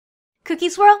Cookie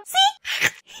Swirl? See?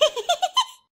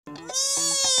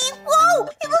 Whoa!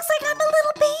 It looks like I'm a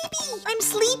little baby. I'm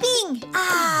sleeping.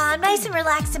 I'm nice and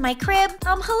relaxed in my crib.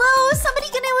 Hello? Somebody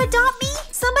gonna adopt me?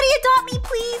 Somebody adopt me,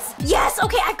 please. Yes,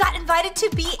 okay, I've got invited to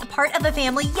be a part of a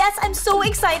family. Yes, I'm so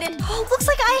excited. Looks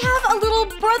like I have a little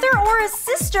brother or a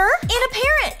sister and a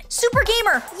parent. Super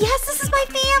gamer. Yes, this is my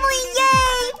family.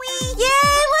 Yay!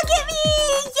 Yay, look at me!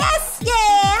 Yes!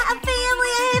 Yeah! A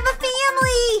family! I have a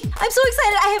family! I'm so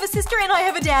excited. I have a sister and I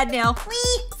have a dad now.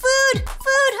 Food!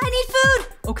 I need food!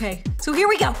 Okay, so here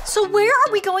we go. So where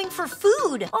are we going for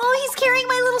food? Oh, he's carrying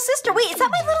my little sister. Wait, is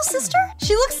that my little sister?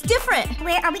 She looks different.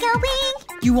 Where are we going?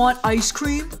 You want ice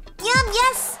cream? Yum,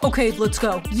 yes. Okay, let's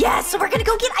go. Yes, so we're gonna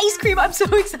go get ice cream. I'm so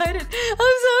excited.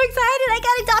 I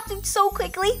got adopted so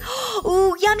quickly.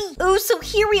 Ooh, yummy. Ooh, so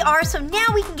here we are. So now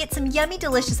we can get some yummy,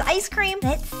 delicious ice cream.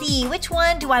 Let's see, which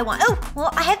one do I want? Oh,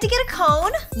 well, I have to get a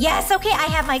cone. Yes, okay, I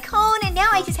have my cone, and now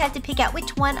I just have to pick out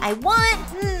which one I want.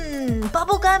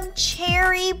 Bubblegum,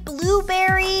 cherry,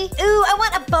 blueberry. Ooh, I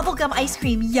want a bubblegum ice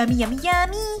cream. Yummy, yummy,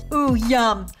 yummy. Ooh,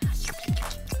 yum.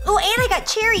 Oh, and I got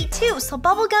cherry too. So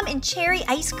bubblegum and cherry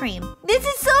ice cream. This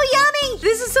is so yummy.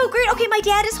 This is so great. Okay, my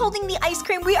dad is holding the ice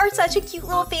cream. We are such a cute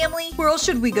little family. Where else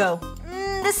should we go?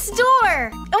 The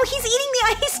store. Oh, he's eating the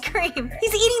ice cream.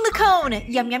 He's eating the cone.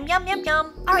 Yum, yum, yum, yum,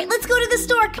 yum. All right, let's go to the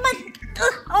store. Come on.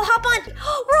 I'll hop on.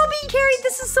 We're all being carried.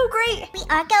 This is so great. We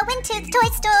are going to the toy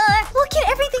store. Look at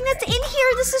everything that's in here.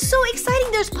 This is so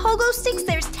exciting. There's pogo sticks.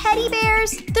 There's teddy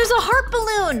bears. There's a heart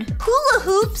balloon. Hula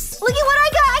hoops. Look at what I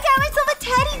got. I got myself a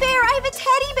teddy bear. I have a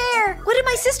teddy bear. What did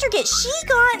my sister get? She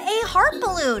got a heart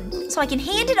balloon. So I can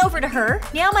hand it over to her.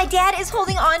 Now my dad is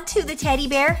holding on to the teddy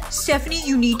bear. Stephanie,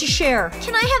 you need to share.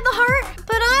 Can I have the heart?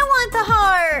 But I want the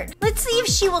heart. Let's see if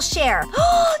she will share.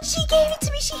 Oh, she gave it to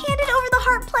me. She handed over the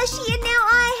heart plushie and now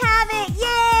I have it.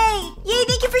 Yay! Yay,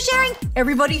 thank you for sharing.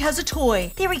 Everybody has a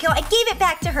toy. There we go. I gave it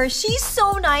back to her. She's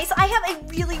so nice. I have a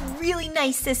really, really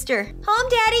nice sister. Home,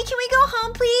 Daddy. Can we go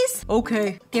home, please?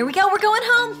 Okay. There we go. We're going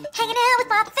home. Hanging out with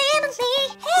my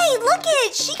family. Hey, look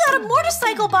it. She got a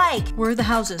motorcycle bike. Where are the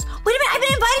houses? Wait a minute. I've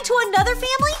been invited to another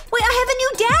family? Wait, I have a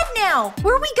new dad now.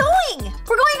 Where are we going?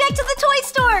 We're going back to the toy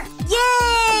store.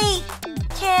 Yay!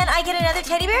 Can I get another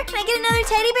teddy bear? Can I get another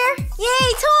teddy bear?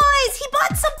 Yay, toys! He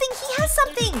bought something. He has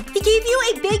something. He gave you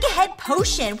a big head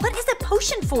potion. What is a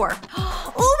potion for?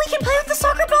 Oh, we can play with the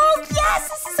soccer ball. Yes,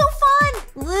 this is so fun.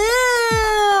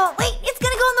 Woo! Wait, it's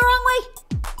gonna go in the wrong way.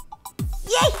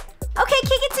 Yay! Okay,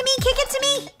 kick it to me. Kick it to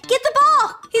me. Get the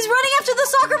ball. He's running after the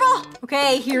soccer ball.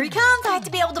 Okay, here he comes. I have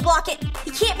to be able to block it. He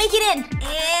can't make it in.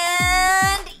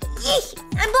 And yay!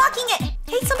 I'm blocking it.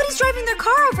 Hey, somebody's driving their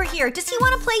car over here. Does he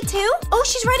want to play too? Oh,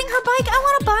 she's riding her bike. I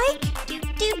want a bike.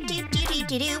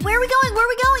 Where are we going? Where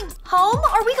are we going? Home?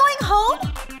 Are we going home?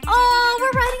 Oh,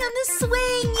 we're riding on this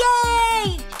swing.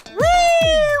 Yay!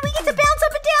 Woo! We get to bounce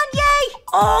up and down. Yay!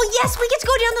 Oh, yes, we get to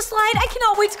go down the slide. I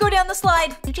cannot wait to go down the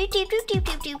slide.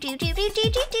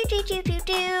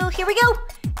 Here we go.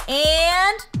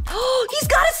 And oh, he's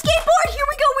got a skateboard. Here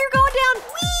we go. We're going down.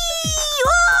 Whee!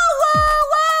 Whoa!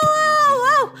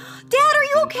 Dad, are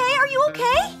you okay? Are you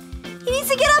okay? He needs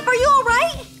to get up. Are you all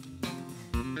right?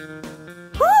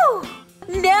 Woo!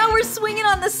 Now we're swinging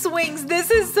on the swings. This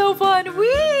is so fun.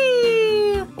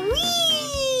 Whee!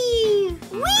 Whee!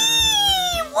 Whee!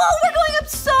 Whoa, we're going up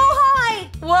so high.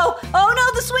 Whoa. Oh,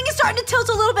 no, the swing is starting to tilt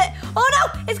a little bit. Oh,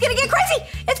 no, it's going to get crazy.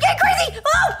 It's getting crazy.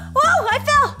 Whoa, I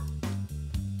fell.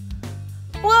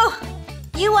 Whoa.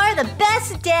 You are the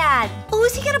best dad. Oh,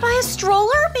 is he gonna buy a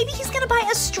stroller? Maybe he's gonna buy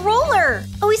a stroller.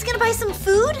 Oh, he's gonna buy some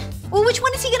food? Well, which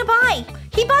one is he gonna buy?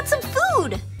 He bought some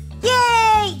food.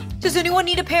 Yay! Does anyone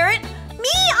need a parent?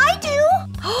 Me, I do.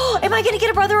 Oh, am I gonna get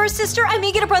a brother or a sister? I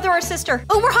may get a brother or a sister.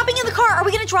 Oh, we're hopping in the car. Are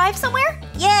we gonna drive somewhere?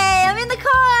 Yay, I'm in the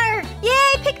car.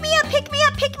 Yay, pick me up, pick me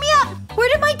up, pick me up. Where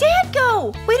did my dad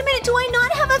go? Wait a minute, do I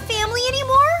not have a family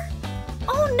anymore?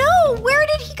 Oh no, where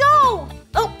did he go?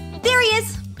 Oh, there he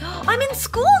is. I'm in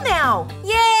school now.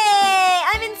 Yay,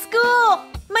 I'm in school.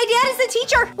 My dad is the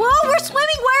teacher. Whoa, we're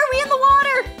swimming. Why are we in the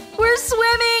water? We're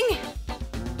swimming.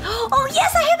 Oh,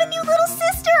 yes, I have a new little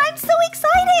sister. I'm so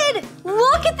excited.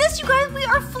 Look at this, you guys. We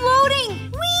are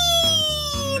floating.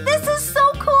 Whee! This is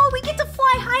so cool. We get to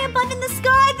fly high above in the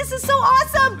sky. This is so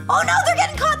awesome. Oh, no, they're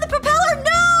getting caught in the propeller.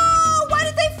 No! Why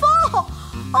did they fall?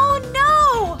 Oh,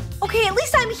 no. Okay, at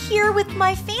least I'm here with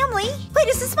my family. Wait,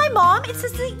 is this my mom? It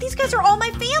says these guys are all my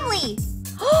family.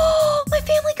 Oh, my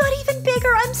family got even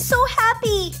bigger. I'm so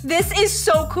happy. This is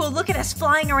so cool. Look at us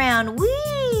flying around. Woo!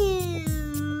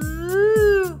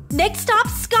 Next stop,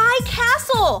 Sky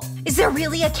Castle. Is there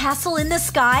really a castle in the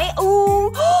sky? Ooh.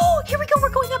 Oh, here we go. We're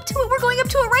going up to it. We're going up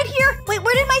to it right here. Wait,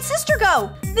 where did my sister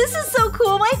go? This is so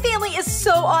cool. My family is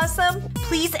so awesome.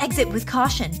 Please exit with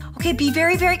caution. Okay, be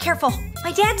very, very careful.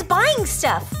 My dad's buying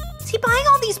stuff. Is he buying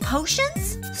all these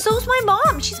potions? So's my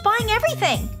mom. She's buying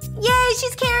everything. Yay,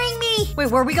 she's carrying me.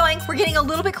 Wait, where are we going? We're getting a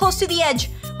little bit close to the edge.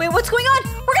 Wait, what's going on?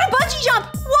 We're gonna bungee jump.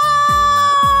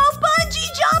 Whoa!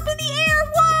 Bungee jump in the air.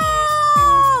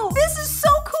 Whoa! This is so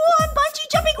cool. I'm bungee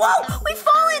jumping. Whoa! We've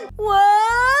fallen. Whoa!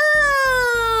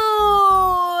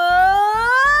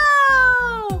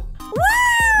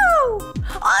 Woo!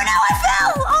 Oh no, I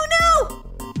fell. Oh no!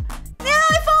 No,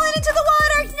 I've fallen into the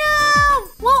water. No!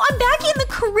 Whoa, I'm back in the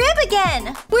crib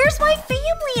again. Where's my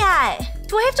family at?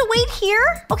 Do I have to wait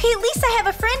here? Okay, at least I have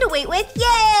a friend to wait with.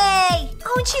 Yay!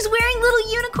 Oh, and she's wearing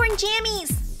little unicorn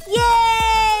jammies.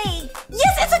 Yay!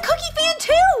 Yes, it's a Cookie fan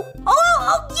too!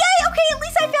 Oh, yay! Okay, at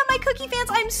least I found my Cookie fans.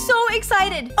 I'm so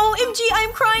excited. OMG,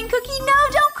 I'm crying, Cookie. No,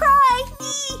 don't cry.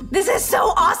 This is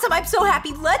so awesome. I'm so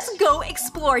happy. Let's go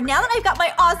explore. Now that I've got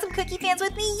my awesome Cookie fans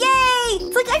with me, yay!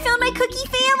 It's like I found my Cookie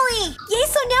family. Yay,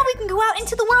 so now we can go out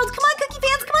into the world. Come on, Cookie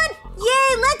fans, come on.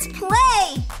 Yay, let's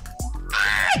play.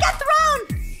 Ah, I got thrown!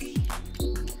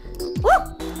 Woo!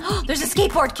 There's a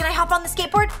skateboard. Can I hop on the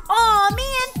skateboard? Aw,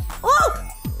 man! Whoa!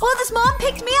 Oh, this mom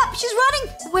picked me up. She's running.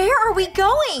 Where are we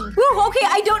going? Woo, okay,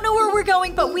 I don't know where we're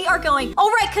going, but we are going. All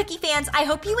right, Cookie fans, I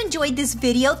hope you enjoyed this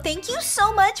video. Thank you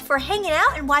so much for hanging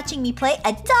out and watching me play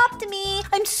Adopt Me.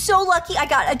 I'm so lucky I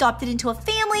got adopted into a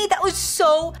family. That was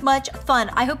so much fun.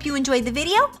 I hope you enjoyed the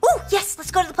video. Oh, yes,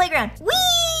 let's go to the playground.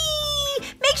 Whee!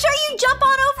 Make sure you jump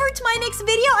on over to my next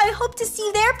video. I hope to see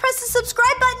you there. Press the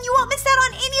subscribe button. You won't miss out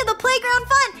on any of the playground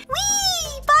fun.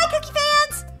 Whee! Bye, Cookie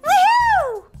fans.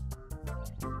 Woohoo!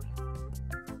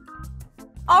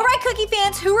 All right, Cookie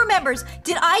fans, who remembers?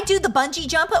 Did I do the bungee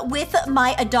jump with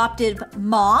my adopted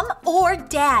mom or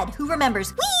dad? Who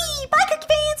remembers? Whee! Bye, Cookie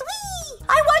fans. Whee!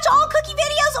 I watch all Cookie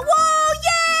videos. Whoa!